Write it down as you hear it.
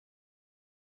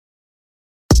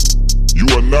You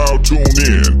are now tuned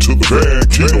in to the Van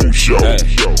Keto Show.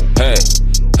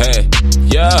 Hey,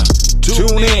 yeah.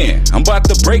 Tune in, I'm about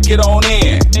to break it on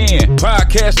in.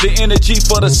 Podcast the energy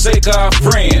for the sake of our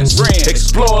friends.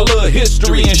 Explore a little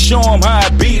history and show them how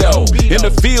it be though. In the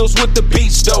fields with the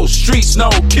beats though, streets no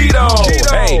keto.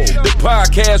 Hey, the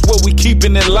podcast where we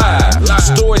keeping it live.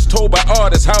 Stories told by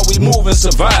artists, how we move and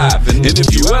survive. And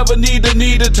if you ever need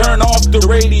to turn off the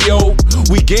radio,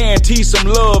 we guarantee some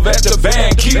love at the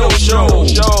Van Keto Show.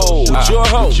 With your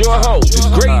host, it's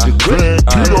great.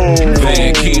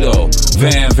 Van Keto.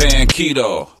 Van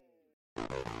Keto.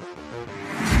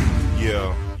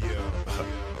 Yeah.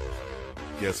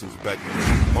 Guess who's back in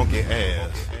the monkey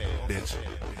ass, bitch.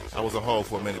 I was on hold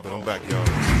for a minute, but I'm back, y'all.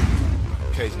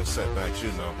 Occasional setbacks,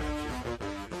 you know.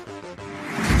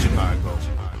 But you know how it goes.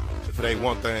 If it ain't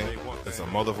one thing, it's a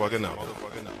motherfucking no.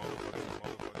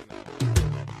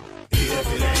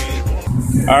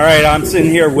 All right, I'm sitting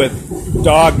here with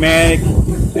Dogmatic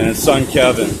and his son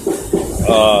Kevin.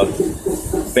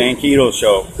 Van Keto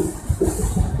Show.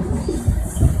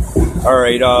 All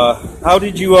right, how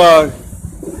did you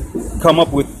come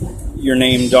up with your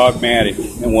name Dogmatic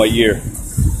and what year?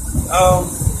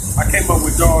 I came up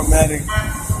with Dogmatic.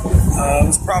 It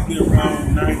was probably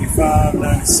around 95,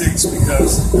 96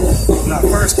 because when I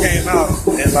first came out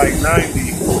in like 90,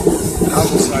 I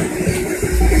was like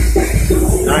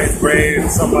 9th grade or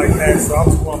something like that. So I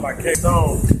was going by K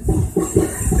Stone.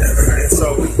 And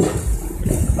so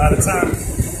by the time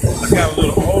I got a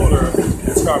little older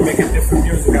and started making different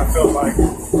music, I felt like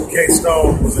K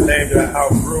Stone was a name that I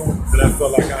outgrew, that I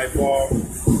felt like I evolved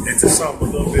into something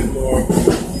a little bit more,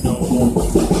 more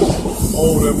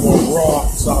older, more raw.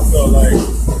 So I felt like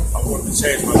I wanted to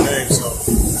change my name. So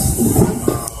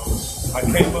I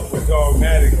came up with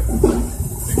Dogmatic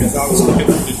because I was looking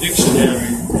at the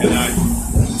dictionary and I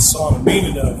saw the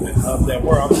meaning of that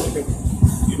word. I was looking,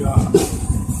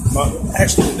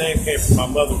 actually, the name came from my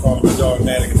mother calling me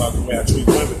Dogmatic about the way I treat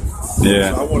women.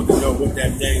 Yeah. So I wanted to know what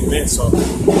that name meant. So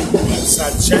when I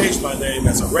decided to change my name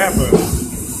as a rapper,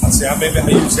 I said, maybe I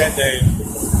use that name.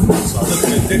 So I looked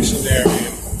in the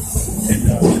dictionary and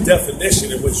the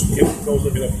definition in which you can go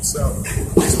look it up yourself.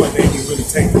 It's what made me really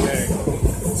take the name.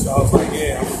 So I was like,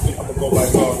 yeah, I'm going to go by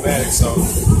Dogmatic. So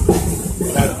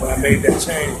when I made that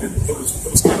change, it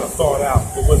was kind of thought out.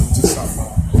 It wasn't just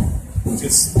something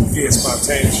just being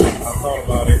spontaneous. I thought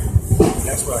about it, and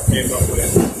that's what I came up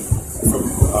with. From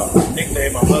a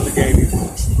nickname my mother gave me,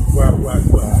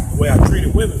 the way I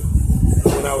treated women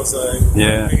when I was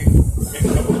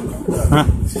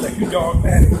she's like, you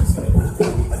Dogmatic. So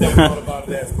I never thought about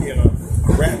it as being a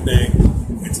rap name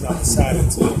until I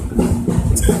decided to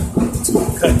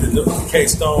cut the K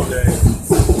Stone name.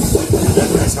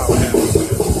 That's how it happened.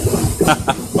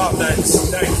 About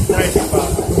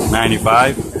 95.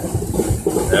 95?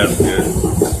 That's good.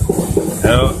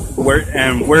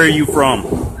 Where are you from?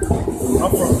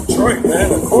 I'm from Detroit,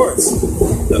 man, of course.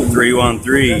 The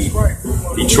 313. That's right.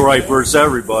 Detroit versus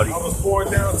everybody. I was born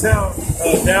downtown.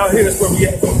 Down here, that's where we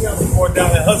at. I was born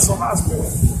down at Hudson Hospital.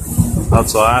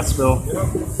 Hudson Hospital? Yeah.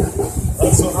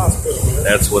 Hudson Hospital, man.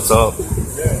 That's what's up.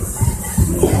 Yeah.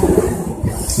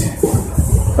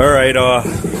 All right,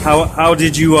 how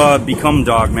did you become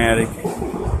Dogmatic?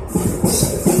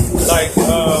 Like,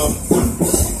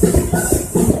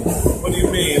 what do you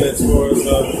mean as far as...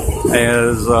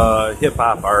 As a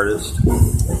hip-hop artist.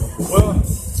 Well,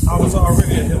 I was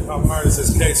already a hip-hop artist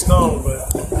as K Stone,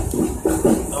 but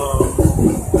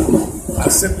I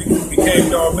simply became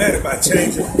Dogmatic by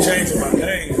changing my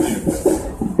name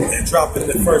and dropping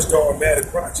the first Dogmatic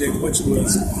project, which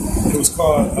was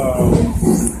called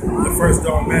the first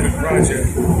Dogmatic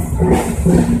project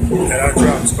that I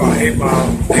dropped was called 8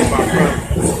 Mile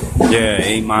Chronicles. Yeah,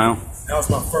 8 Mile. That was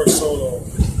my first solo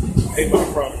 8 Mile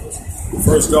Chronicles.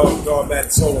 First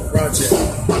Dogmatic solo project.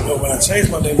 But when I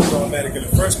changed my name to Dogmatic in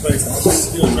the first place, I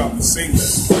still dropped the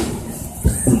singles.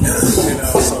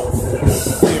 So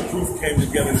me and Proof came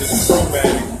together and did the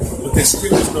Chromatic, but there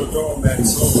still was no Dogmatic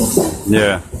solo.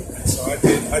 Yeah. And so I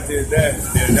did that,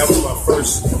 and that was my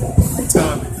first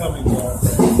time becoming the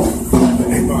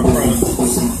 8 Mile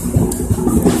Chronicles.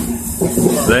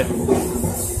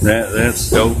 That's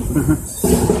dope.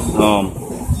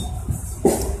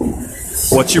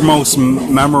 What's your most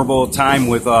memorable time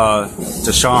with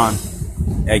Deshaun,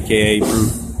 aka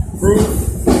Proof? Proof,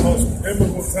 the most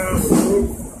memorable time with Proof.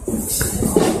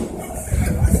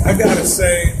 I gotta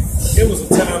say, it was a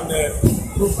time that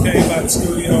Proof came by the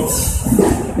studio.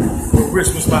 Rich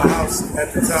was my house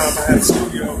at the time. I had a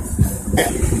studio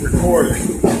and recorded.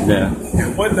 Yeah.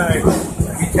 And one night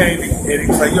he came and he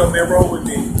was like, "Yo, man, roll with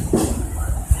me."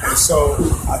 And so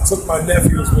I took my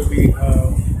nephews with me,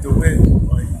 DeWitt,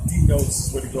 or D-Notes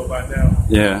is what he go by now.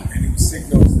 Yeah. And he was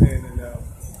Sig-Notes then.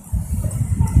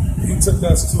 And he took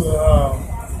us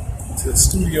to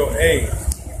Studio A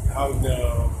out in,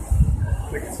 I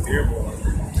think it's Dearborn.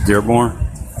 Dearborn?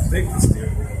 I think it's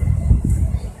Dearborn.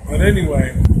 But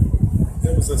anyway,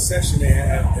 there was a session they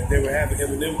had that they were having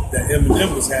that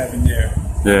Eminem was having there.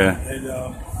 Yeah. And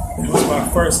it was my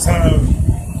first time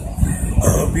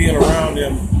being around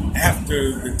him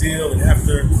after the deal and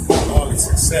after all his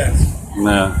success.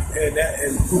 Yeah. And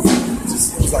it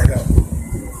was like a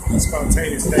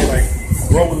spontaneous thing, like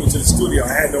rolling into the studio.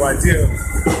 I had no idea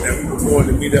that we were going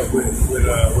to meet up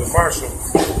with Marshall.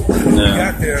 When we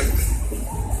got there,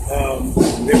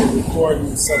 they were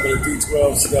recording some of the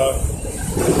D12 stuff.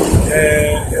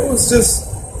 And it was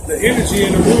just, the energy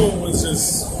in the room was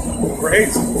just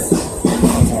crazy. I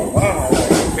was like, wow,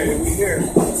 like, okay, we here.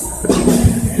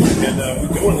 And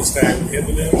we're doing this thing.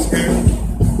 Eminem's here.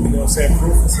 You know what I'm saying?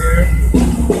 Proof is here.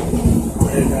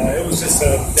 And it was just,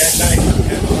 that night, we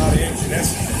had a lot of energy.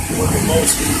 That's one of the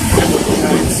most memorable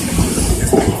nights. As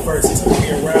people first took me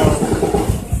around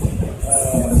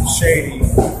Shady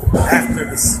after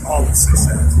all the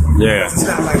success. Yeah. It's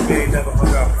not like they ain't never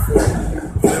hung out before.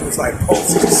 It was like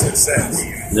post-success.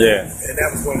 Yeah. And that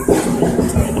was one of the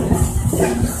times.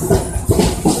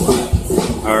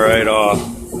 All right.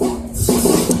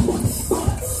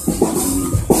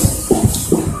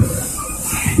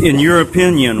 In your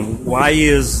opinion, why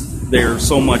is there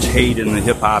so much hate in the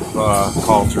hip hop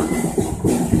culture?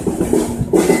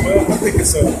 Well, I think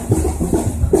it's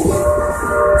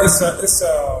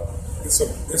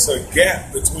a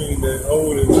gap between the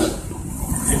old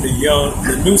and the young,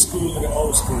 the new school and the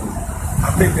old school.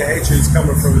 I think the hatred is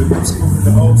coming from the new school and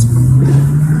the old school,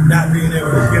 not being able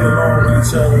to get along with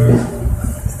each other.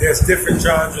 There's different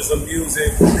genres of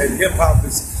music, and hip hop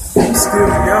is still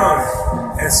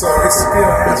young, and so it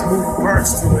still has moving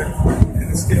parts to it, and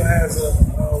it still has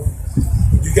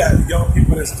you got young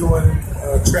people that's doing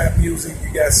trap music,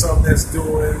 you got some that's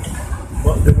doing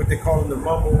what they call the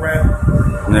mumble rap,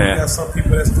 you got some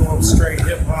people that's doing straight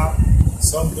hip hop,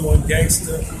 some doing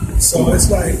gangster. So it's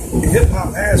like hip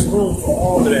hop has room for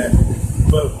all of that,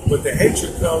 but the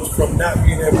hatred comes from not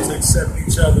being able to accept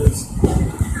each other's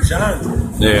genre.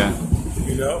 Yeah.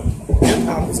 You know, hip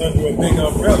hop is under a big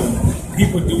umbrella.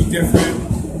 People do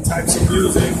different types of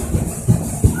music.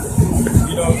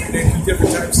 You know, they do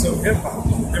different types of hip hop.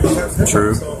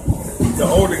 True. So the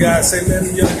older guys say, man,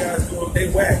 the younger guys they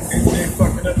whack. They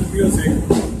fucking up the music.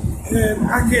 And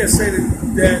I can't say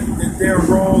that they're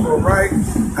wrong or right.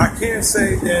 I can't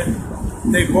say that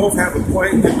they both have a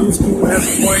point. The new school has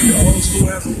a point. The old school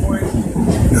has a point.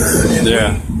 And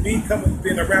me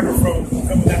being a rapper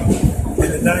coming out in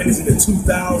the 90s and the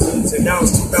 2000s, and now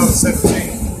it's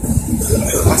 2017.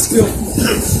 I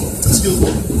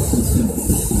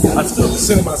still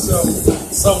consider myself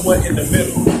somewhat in the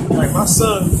middle. Like my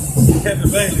son, Kevin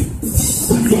Bailey,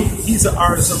 he's an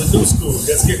artist of the new school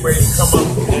that's getting ready to come up,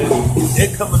 and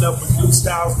they're coming up with new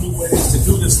styles, new ways to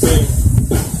do this thing.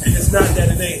 And it's not that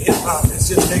it ain't hip hop; it's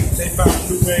just they found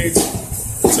new ways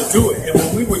to do it. And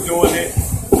when we were doing it,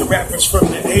 the rappers from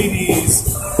the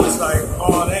 80s was like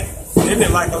all that. They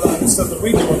didn't like a lot of the stuff that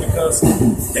we doing because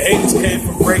the 80s came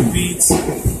from break beats.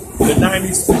 The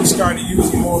 90s we started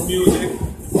using more music.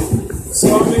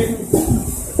 So I mean,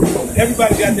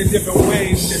 everybody got their different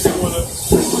ways that they want to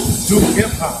do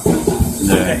hip hop.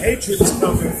 The hatred is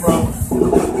coming from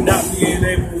not being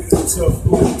able to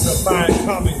find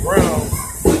common ground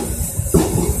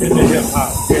in the hip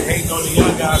hop. They're hating on the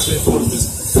young guys that do this.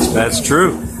 That's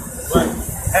true. But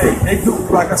hey, they do,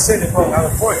 like I said, they brought out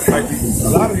a point. Like a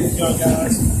lot of these young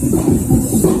guys,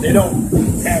 they don't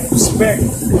have respect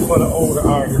for the older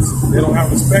artists. They don't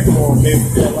have respect for them.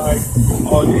 They're like,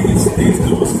 oh, these dudes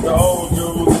are the old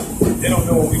dudes. They don't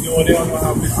know what we're doing. They don't know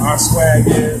how our swag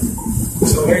is.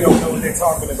 So they don't know what they're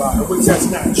talking about, which that's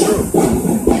not true.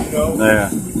 You know,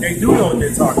 they do know what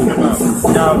they're talking about.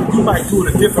 Now you might do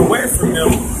it a different way from them,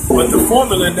 but the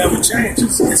formula never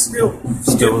changes. It's still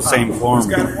the same formula. It's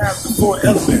got to have the four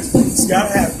elements. It's got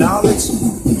to have knowledge.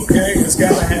 Okay, it's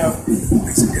got to be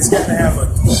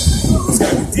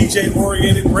DJ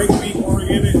oriented, breakbeat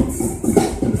oriented.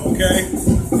 Okay,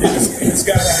 and it's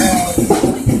got to have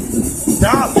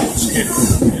knowledge in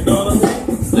it. You know what I mean?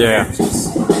 Yeah.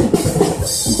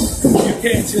 You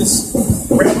can't just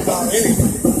rap about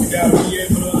anything. You gotta be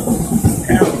able to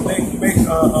make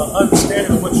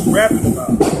understanding of what you're rapping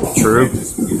about. True.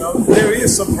 You know, there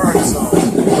is some party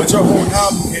songs, but your whole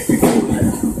album can't be full of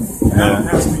that. The album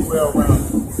has to be well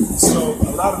rounded. So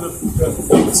a lot of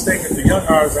the mistake that the young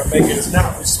artists are making is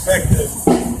not respecting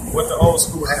what the old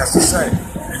school has to say.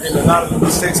 And then a lot of the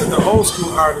mistakes that the old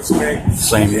school artists make,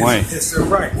 Same way. It's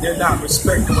right. They're not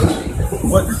respecting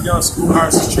what the young school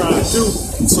artist is trying to do.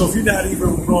 So if you're not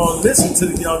even going to listen to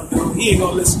the young dude, he ain't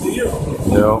going to listen to you.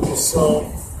 Yeah. So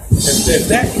if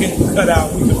that can cut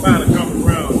out, we can find a common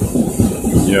ground.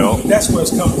 Yeah. That's where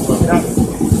it's coming from, not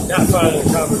finding a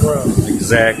common ground.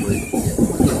 Exactly.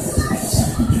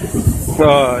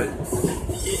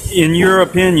 In your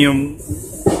opinion,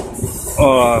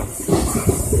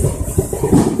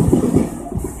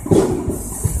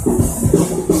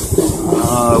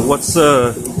 what's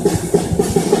the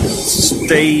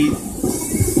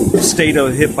state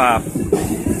of hip hop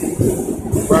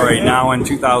right now in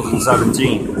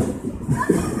 2017?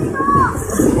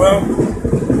 Well,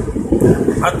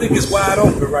 I think it's wide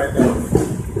open right now.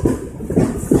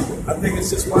 I think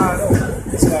it's just wide open.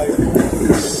 It's like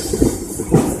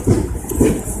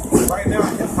right now,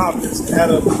 hip hop is at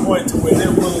a point to where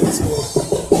they're willing to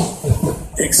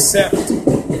accept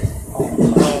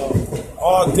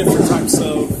all different types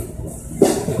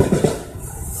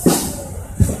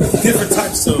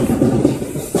of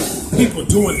people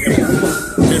doing hip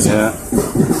hop. There's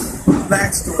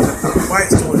blacks doing hip hop,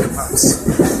 whites doing hip hop,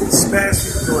 Spanish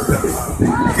people doing hip hop,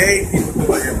 gay people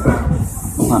doing hip hop.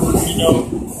 You know,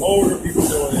 older people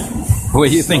doing it. What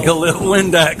do you think of Little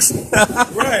Index?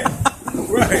 Right.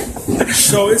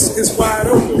 So it's wide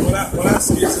open. What I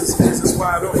see is it's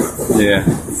wide open. Yeah.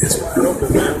 It's wide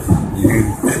open, man.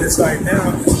 Mm-hmm. And it's like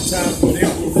now it's a time when they're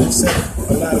able to accept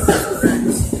a lot of different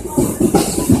things.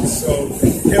 So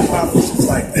hip hop is just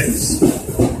like this,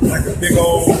 like a big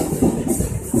old, you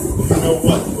know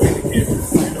what, way to get it,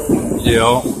 you know.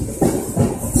 Yeah.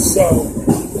 So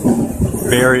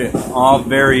all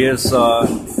various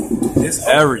it's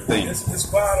everything.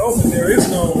 It's wide open. There is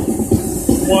no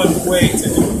one way to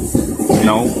do it.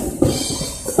 No.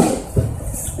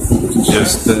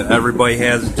 Just everybody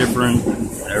has different.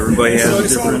 Everybody has so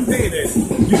it's all different. opinionated.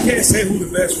 You can't say who the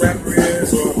best rapper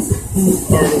is or who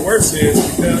the worst is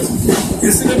because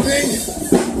it's an opinion.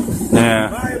 Yeah.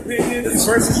 My opinion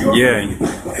versus your opinion.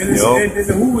 And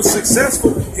who is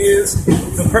successful is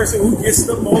the person who gets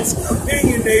the most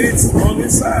opinionated on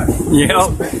his side.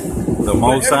 Yep. The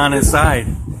most on his side.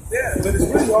 Yeah, but it's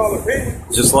really all opinion.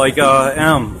 Just like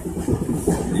M.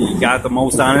 He got the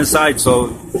most on his side, so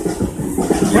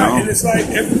right, and it's like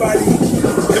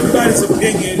everybody's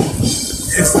opinion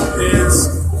is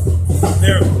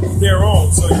their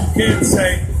own. So you can't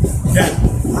say that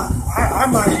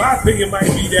my opinion might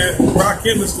be that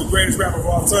Rakim is the greatest rapper of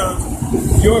all time.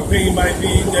 Your opinion might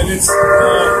be that it's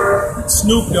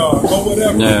Snoop Dogg or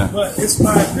whatever. Yeah. But it's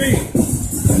my opinion.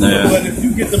 Yeah. But if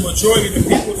you get the majority of the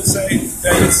people to say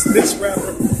that it's this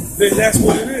rapper, then that's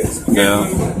what it is. Yeah.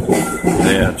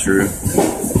 Yeah, true.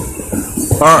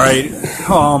 All right.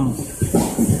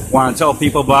 Want to tell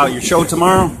people about your show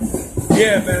tomorrow?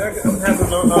 Yeah, man. I'm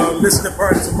having a listening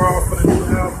party tomorrow for the new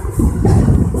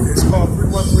album. It's called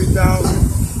 313,000.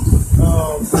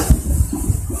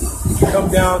 Come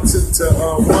down to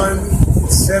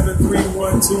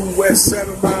 17312 West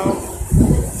 7 Mile.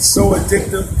 So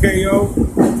Addictive KO.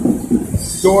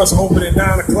 Doors open at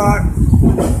 9 o'clock.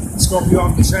 It's going to be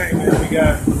off the chain, man. We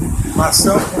got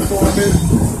myself performing.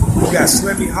 We got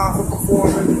Slimmy Hoffa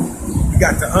performing. We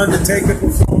got The Undertaker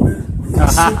performing.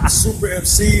 Super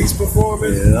MCs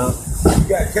performing. Yeah. We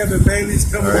got Kevin Bailey's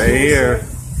coming right here.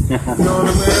 You know what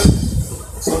I mean?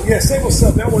 So yeah, say what's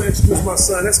up, man. I want to introduce my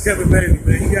son. That's Kevin Bailey,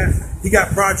 man. He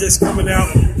got projects coming out.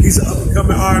 He's an up and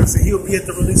coming artist, and he'll be at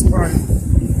the release party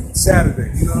Saturday.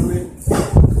 You know what I mean?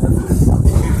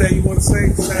 Anything you want to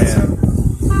say? Saturday?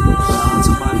 To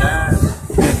my dad,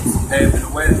 paving the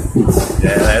way.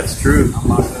 Yeah, that's true.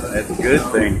 That's a good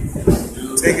thing.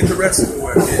 Taking the rest of the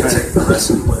way. Yeah, take the rest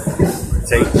of the way.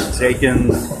 Taking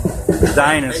the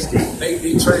dynasty. Make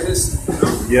Detroiters.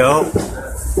 Yep.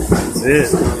 That's it.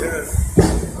 Yeah.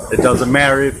 It doesn't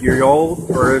matter if you're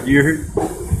old or if you're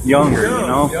younger, you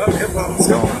know? Yeah, hip-hop is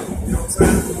hip-hop. You know what I'm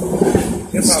saying?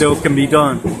 It still can be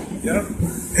done. Yeah.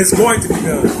 It's going to be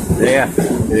done. Yeah,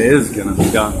 it is going to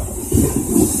be done.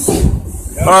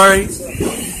 Yeah. All right.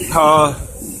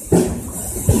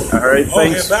 All right, and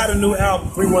thanks. buy the new album,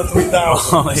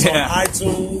 313,000. Oh, It's yeah. on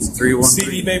iTunes,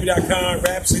 313. CDBaby.com,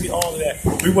 Rhapsody, all of that.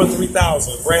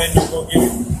 313,000. Brand new, go get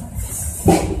it.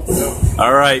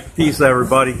 All right. Peace,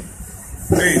 everybody.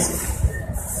 Peace.